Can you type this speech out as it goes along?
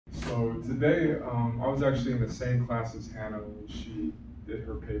So today, I was actually in the same class as Hannah when she did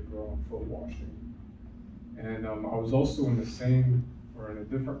her paper on foot washing. And I was also in the same, or in a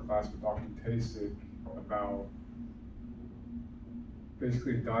different class with Dr. Tasik about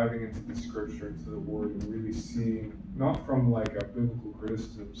basically diving into the scripture, into the word, and really seeing, not from like a biblical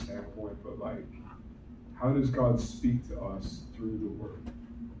criticism standpoint, but like, how does God speak to us through the word?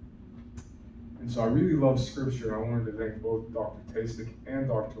 And so I really love scripture. I wanted to thank both Dr. Tasik and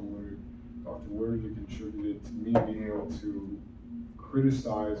Dr. Wood. Dr. Wood, who contributed to me being able to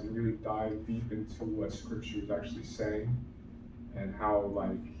criticize and really dive deep into what scripture is actually saying and how,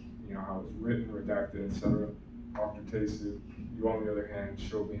 like, how it's written, redacted, etc. Dr. Tasik, you on the other hand,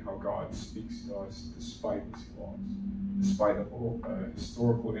 showed me how God speaks to us despite his flaws, despite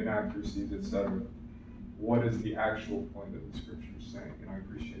historical inaccuracies, etc. What is the actual point of the scripture saying? And I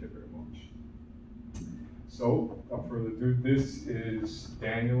appreciate it very much. So, without further ado, this is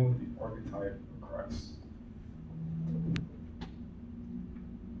Daniel, the archetype of Christ.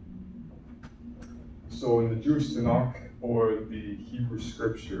 So in the Jewish Tanakh, or the Hebrew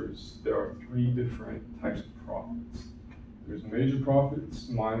scriptures, there are three different types of prophets. There's major prophets,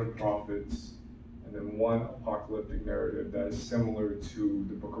 minor prophets, and then one apocalyptic narrative that is similar to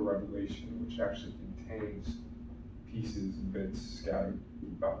the book of Revelation, which actually contains pieces and bits scattered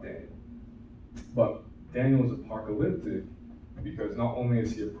about Daniel. But Daniel is apocalyptic because not only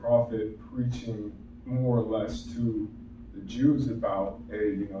is he a prophet preaching more or less to the Jews about,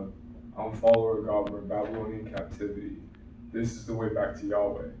 hey, I'm a follower of God, we're in Babylonian captivity. This is the way back to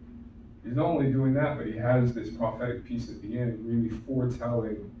Yahweh. He's not only doing that, but he has this prophetic piece at the end, really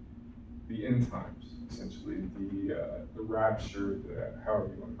foretelling the end times, essentially, the rapture,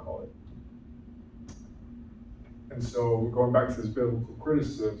 however you want to call it. And so, going back to this biblical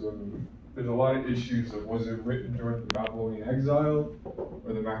criticism, there's a lot of issues of was it written during the Babylonian exile or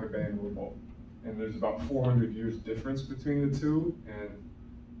the Maccabean revolt? And there's about 400 years difference between the two, and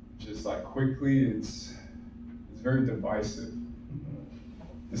just like quickly, it's very divisive,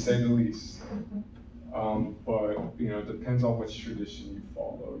 to say the least. But it depends on which tradition you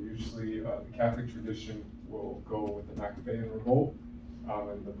follow. Usually, the Catholic tradition will go with the Maccabean revolt,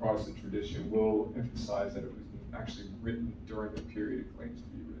 and the Protestant tradition will emphasize that it was actually written during the period it claims to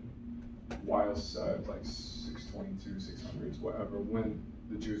be written, whilst it's like 622, 600s, whatever, when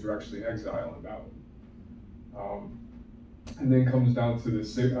the Jews were actually exiled in Babylon. And then comes down to the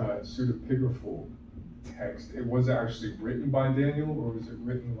pseudepigraphal text. It wasn't actually written by Daniel, or was it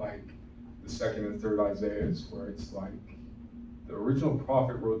written like the second and third Isaiahs, where it's like the original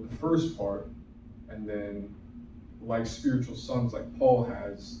prophet wrote the first part, and then like spiritual sons like Paul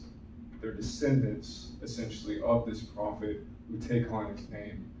has, they're descendants essentially of this prophet who take on his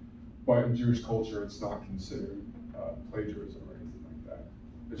name. But in Jewish culture, it's not considered plagiarism or anything like that.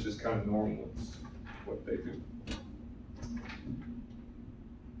 It's just kind of normal. It's what they do.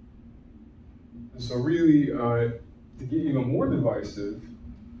 And so really, to get even more divisive,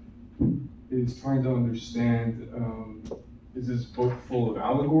 is trying to understand, is this book full of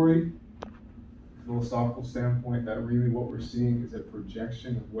allegory, philosophical standpoint, that really what we're seeing is a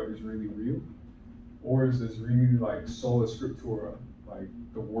projection of what is really real? Or is this really like sola scriptura, like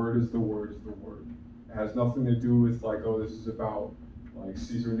the word is the word is the word? It has nothing to do with like, oh, this is about like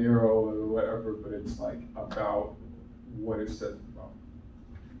Caesar Nero or whatever, but it's like about what it says about.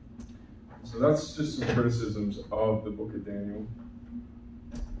 So that's just some criticisms of the book of Daniel.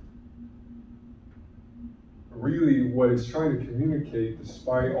 Really, what it's trying to communicate,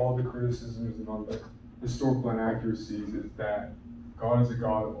 despite all the criticisms and all the historical inaccuracies, is that God is a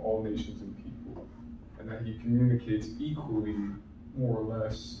God of all nations and people, and that he communicates equally, more or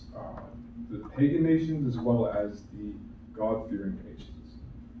less, the pagan nations as well as the God-fearing nations.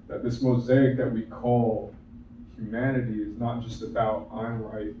 That this mosaic that we call humanity is not just about I'm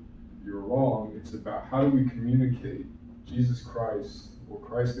right, you're wrong. It's about how do we communicate Jesus Christ, or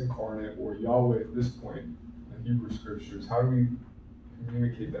Christ incarnate, or Yahweh at this point in the Hebrew scriptures. How do we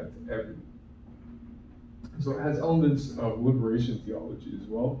communicate that to everyone? So it has elements of liberation theology as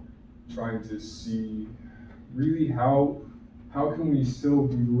well, trying to see really how can we still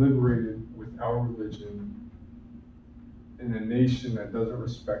be liberated with our religion in a nation that doesn't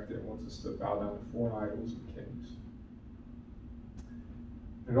respect it and wants us to bow down to foreign idols and kings.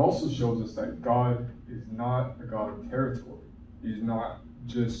 It also shows us that God is not a God of territory. He's not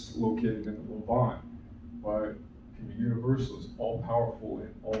just located in the Levant, but can be universal, all-powerful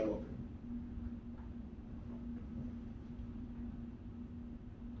and all-loving.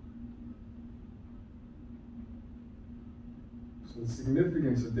 So the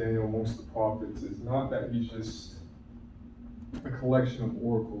significance of Daniel amongst the prophets is not that he's just a collection of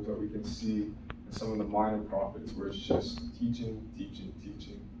oracles that we can see in some of the minor prophets, where it's just teaching, teaching,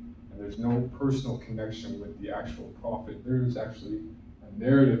 teaching, and there's no personal connection with the actual prophet. There's actually a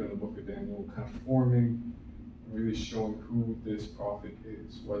narrative in the book of Daniel kind of forming, really showing who this prophet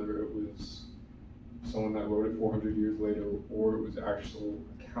is, whether it was someone that wrote it 400 years later or it was actual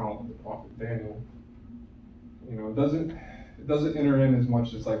account of the prophet Daniel. It doesn't enter in as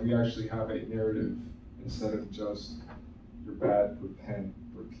much as like we actually have a narrative instead of just you're bad, repent,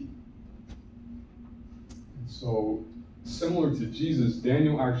 repeat. And so, similar to Jesus,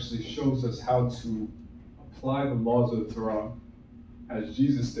 Daniel actually shows us how to apply the laws of the Torah as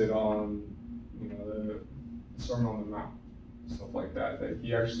Jesus did on, the Sermon on the Mount, stuff like that. That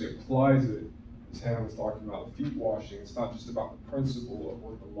he actually applies it. As Hannah was talking about feet washing, it's not just about the principle of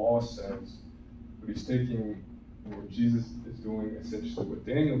what the law says, but he's taking what Jesus is doing. Essentially, what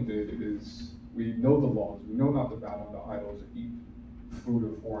Daniel did is, we know the laws. We know not to bow down to idols or eat food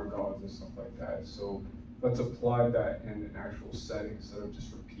of foreign gods and stuff like that. So let's apply that in an actual setting instead of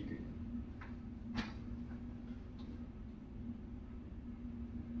just repeating it.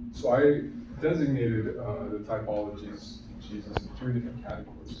 So I designated the typologies in Jesus in 3 different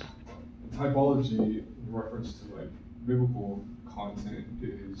categories. The typology, in reference to like biblical content,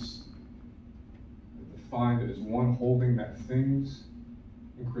 is defined as one holding that things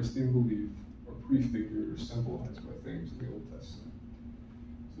in Christian belief are prefigured or symbolized by things in the Old Testament.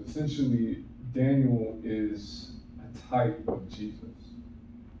 So essentially, Daniel is a type of Jesus.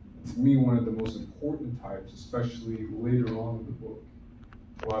 And to me, one of the most important types, especially later on in the book,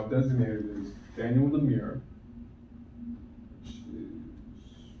 what I've designated is Daniel the mirror, which is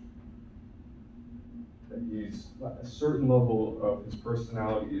that he's at a certain level of his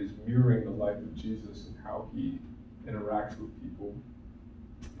personality is mirroring the life of Jesus and how he interacts with people.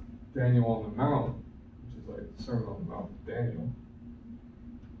 Daniel on the Mount, which is like the Sermon on the Mount of Daniel,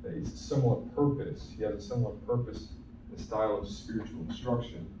 that he's a similar purpose. He has a similar purpose and style of spiritual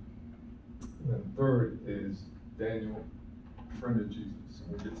instruction. And then third is Daniel, friend of Jesus.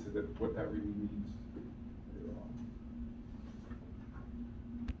 And we'll get to what that really means later on.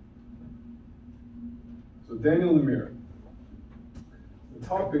 So Daniel the mirror. The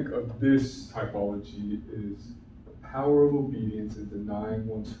topic of this typology is the power of obedience in denying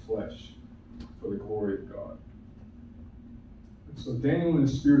one's flesh for the glory of God. And so Daniel and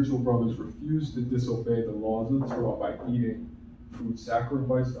his spiritual brothers refused to disobey the laws of the Torah by eating food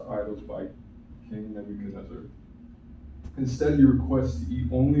sacrificed to idols by King Nebuchadnezzar. Instead, he requests to eat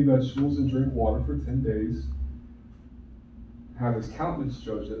only vegetables and drink water for 10 days, have his countenance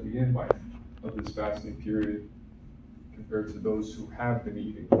judged at the end of this fasting period, compared to those who have been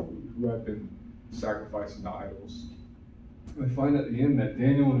eating food, who have been sacrificing to idols. And we find at the end that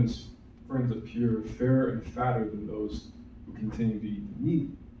Daniel and his friends appear fairer and fatter than those who continue to eat the meat.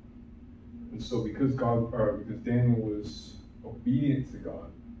 And so because Daniel was obedient to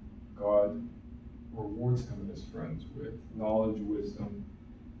God, God rewards him and his friends with knowledge, wisdom.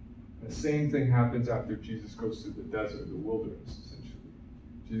 And the same thing happens after Jesus goes through the desert, the wilderness, essentially.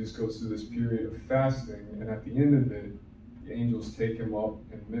 Jesus goes through this period of fasting, and at the end of it, the angels take him up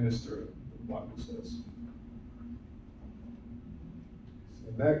and minister, the Bible says.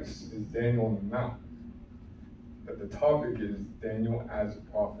 So next is Daniel on the Mount. But the topic is Daniel as a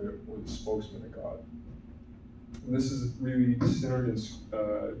prophet or the spokesman of God. And this is really centered in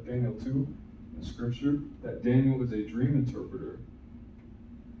Daniel 2 in Scripture, that Daniel is a dream interpreter,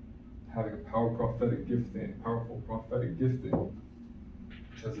 having a powerful prophetic gifting,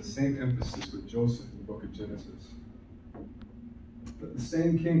 which has the same emphasis with Joseph in the book of Genesis. But the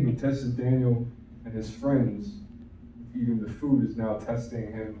same king who tested Daniel and his friends with eating the food is now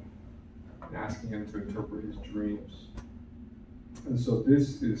testing him and asking him to interpret his dreams. And so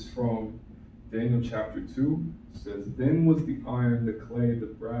this is from Daniel chapter 2. It says, "Then was the iron, the clay, the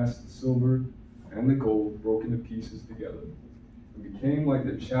brass, the silver, and the gold broken to pieces together, and became like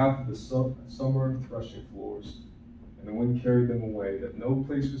the chaff of the summer threshing floors. And the wind carried them away, that no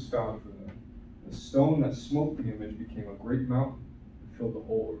place was found for them. The stone that smote the image became a great mountain and filled the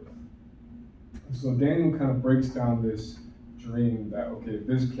whole earth." And so Daniel kind of breaks down this dream that, okay,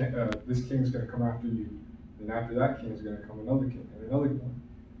 this king is going to come after you, and after that king is going to come another king and another one.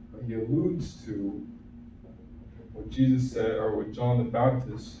 But he alludes to what Jesus said, or what John the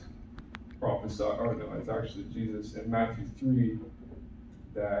Baptist prophesied, or no, it's actually Jesus in Matthew 3,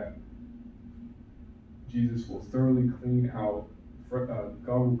 that Jesus will thoroughly clean out, God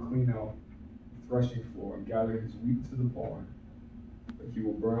will clean out the threshing floor and gather his wheat to the barn, but he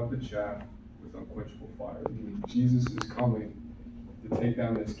will burn up the chaff with unquenchable fire. Meaning Jesus is coming to take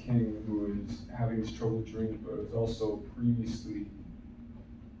down this king who is having these troubled dreams, but is also previously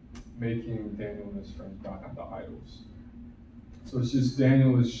making Daniel and his friends bow down to idols. So it's just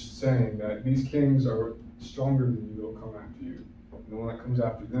Daniel is saying that these kings are stronger than you, they'll come after you. And the one that comes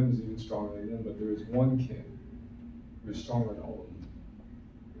after them is even stronger than them, but there is one king who is stronger than all of them.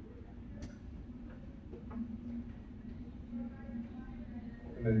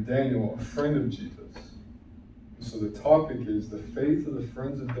 And then Daniel, a friend of Jesus. So the topic is the faith of the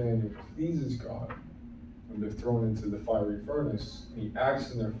friends of Daniel pleases God when they're thrown into the fiery furnace. He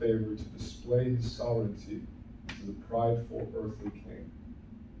acts in their favor to display his sovereignty to the prideful earthly king.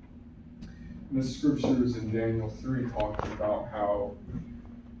 And the scriptures in Daniel 3 talking about how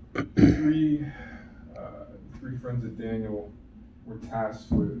three friends of Daniel were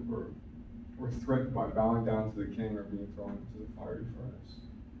tasked with, were threatened by bowing down to the king or being thrown into the fiery furnace.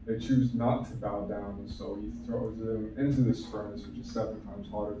 They choose not to bow down, and so he throws them into this furnace, which is 7 times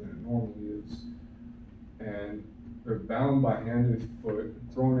hotter than it normally is. And they're bound by hand and foot,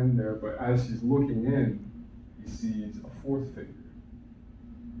 thrown in there, but as he's looking in, he sees a fourth figure.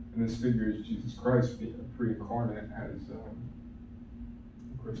 And this figure is Jesus Christ, being pre-incarnate, as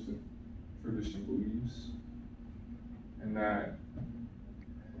Christian tradition believes. And that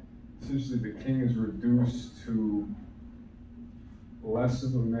essentially the king is reduced to less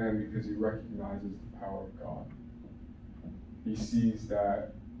of a man because he recognizes the power of God. He sees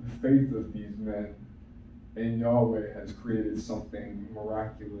that the faith of these men in Yahweh has created something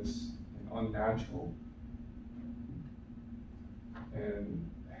miraculous and unnatural. And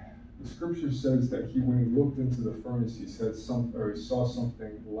the scripture says that when he looked into the furnace, he saw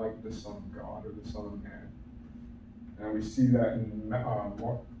something like the Son of God or the Son of Man. And we see that in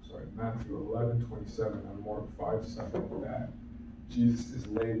Matthew 11:27 and Mark 5:7 that Jesus is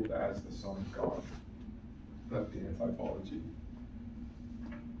labeled as the Son of God. That's the anti-apology.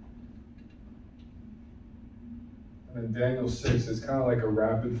 And then Daniel 6 is kind of like a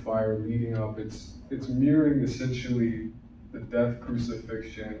rapid fire leading up. It's mirroring essentially the death,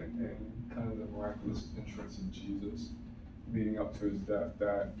 crucifixion, and kind of the miraculous entrance of Jesus leading up to his death.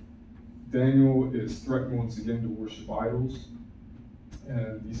 That Daniel is threatened once again to worship idols.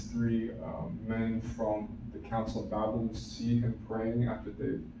 And these three men from the Council of Babylon see him praying after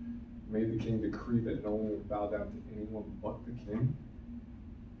they've made the king decree that no one would bow down to anyone but the king.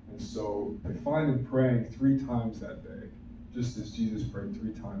 And so they find him praying 3 times that day, just as Jesus prayed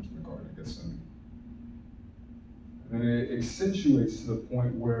 3 times in the Garden of Gethsemane. And it accentuates to the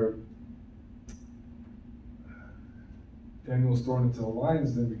point where Daniel is thrown into the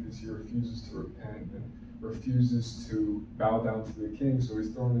lion's den because he refuses to repent and refuses to bow down to the king. So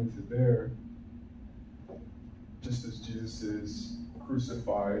he's thrown into there just as Jesus is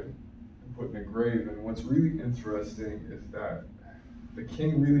crucified and put in a grave. And what's really interesting is that the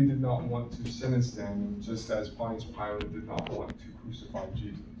king really did not want to sentence Daniel, just as Pontius Pilate did not want to crucify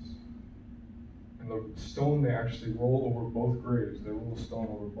Jesus. And the stone, they actually roll over both graves. They roll a stone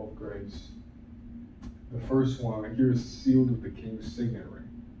over both graves. The first one here is sealed with the king's signet ring.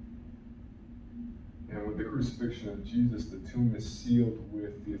 And with the crucifixion of Jesus, the tomb is sealed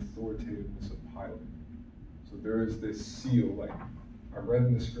with the authoritativeness of Pilate. So there is this seal, like I read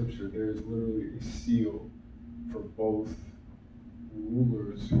in the scripture, there is literally a seal for both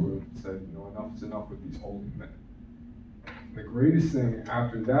rulers who have said, enough is enough with these holy men. And the greatest thing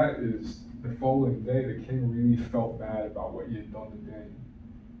after that is the following day, the king really felt bad about what he had done to Daniel.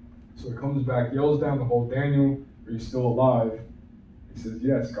 So he comes back, yells down the hole, Daniel, are you still alive? He says,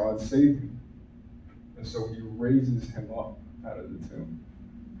 yes, God saved me. And so he raises him up out of the tomb,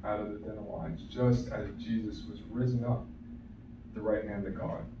 out of the den of lions, just as Jesus was risen up at the right hand of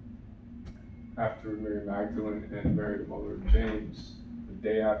God. After Mary Magdalene and Mary, the mother of James, the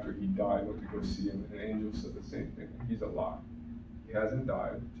day after he died, went to go see him, and an angel said the same thing. He's alive. He hasn't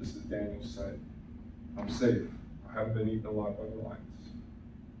died, just as Daniel said. I'm safe. I haven't been eaten alive by the lions.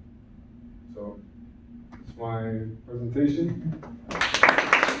 So, that's my presentation.